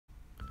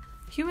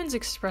Humans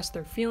express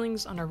their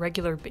feelings on a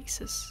regular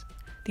basis.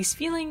 These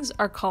feelings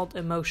are called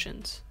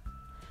emotions.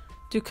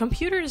 Do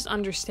computers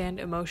understand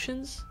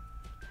emotions?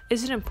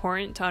 Is it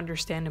important to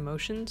understand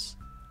emotions?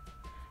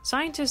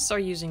 Scientists are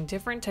using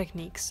different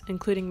techniques,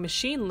 including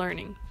machine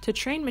learning, to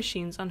train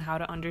machines on how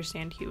to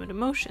understand human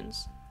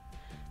emotions.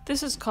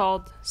 This is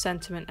called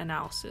sentiment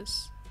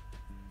analysis.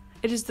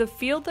 It is the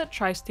field that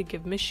tries to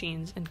give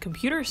machines and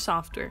computer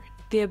software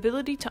the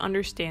ability to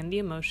understand the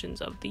emotions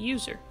of the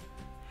user.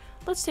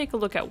 Let's take a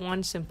look at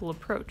one simple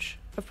approach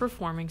of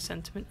performing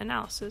sentiment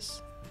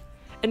analysis.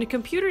 In a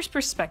computer's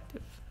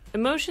perspective,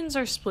 emotions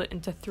are split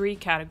into three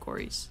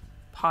categories: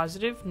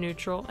 positive,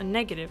 neutral, and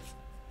negative,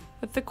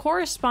 with the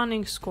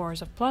corresponding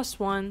scores of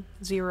 +1,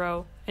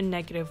 0, and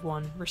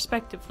 -1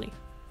 respectively.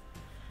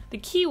 The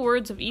key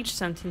words of each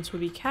sentence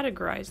will be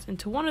categorized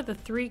into one of the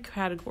three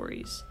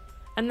categories,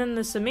 and then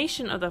the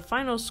summation of the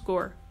final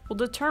score will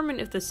determine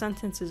if the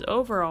sentence is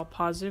overall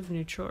positive,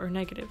 neutral, or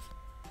negative.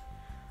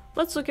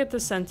 Let's look at the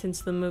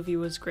sentence "The movie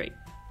was great."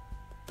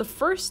 The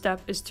first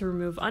step is to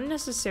remove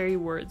unnecessary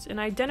words and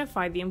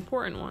identify the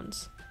important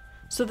ones.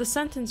 So the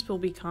sentence will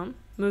become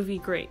 "movie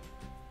great."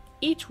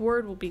 Each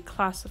word will be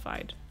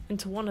classified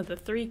into one of the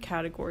three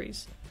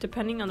categories,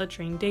 depending on the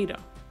trained data.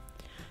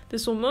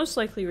 This will most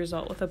likely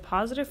result with a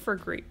positive for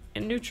great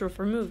and neutral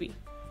for movie,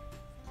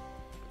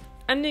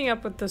 ending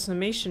up with the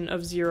summation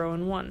of 0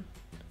 and 1.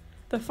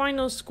 The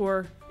final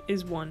score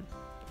is 1.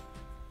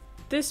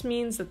 This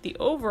means that the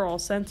overall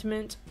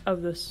sentiment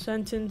of the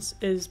sentence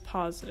is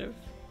positive.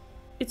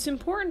 It's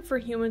important for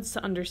humans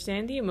to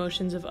understand the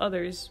emotions of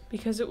others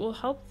because it will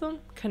help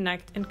them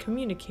connect and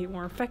communicate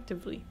more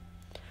effectively.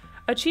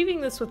 Achieving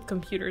this with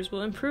computers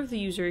will improve the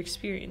user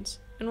experience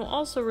and will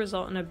also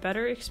result in a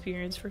better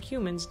experience for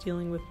humans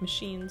dealing with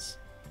machines.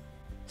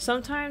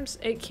 Sometimes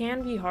it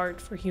can be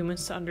hard for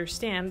humans to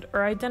understand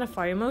or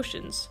identify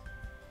emotions,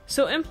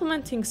 so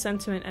implementing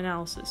sentiment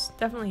analysis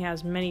definitely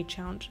has many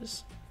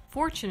challenges.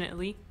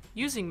 Fortunately,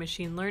 using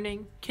machine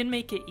learning can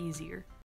make it easier.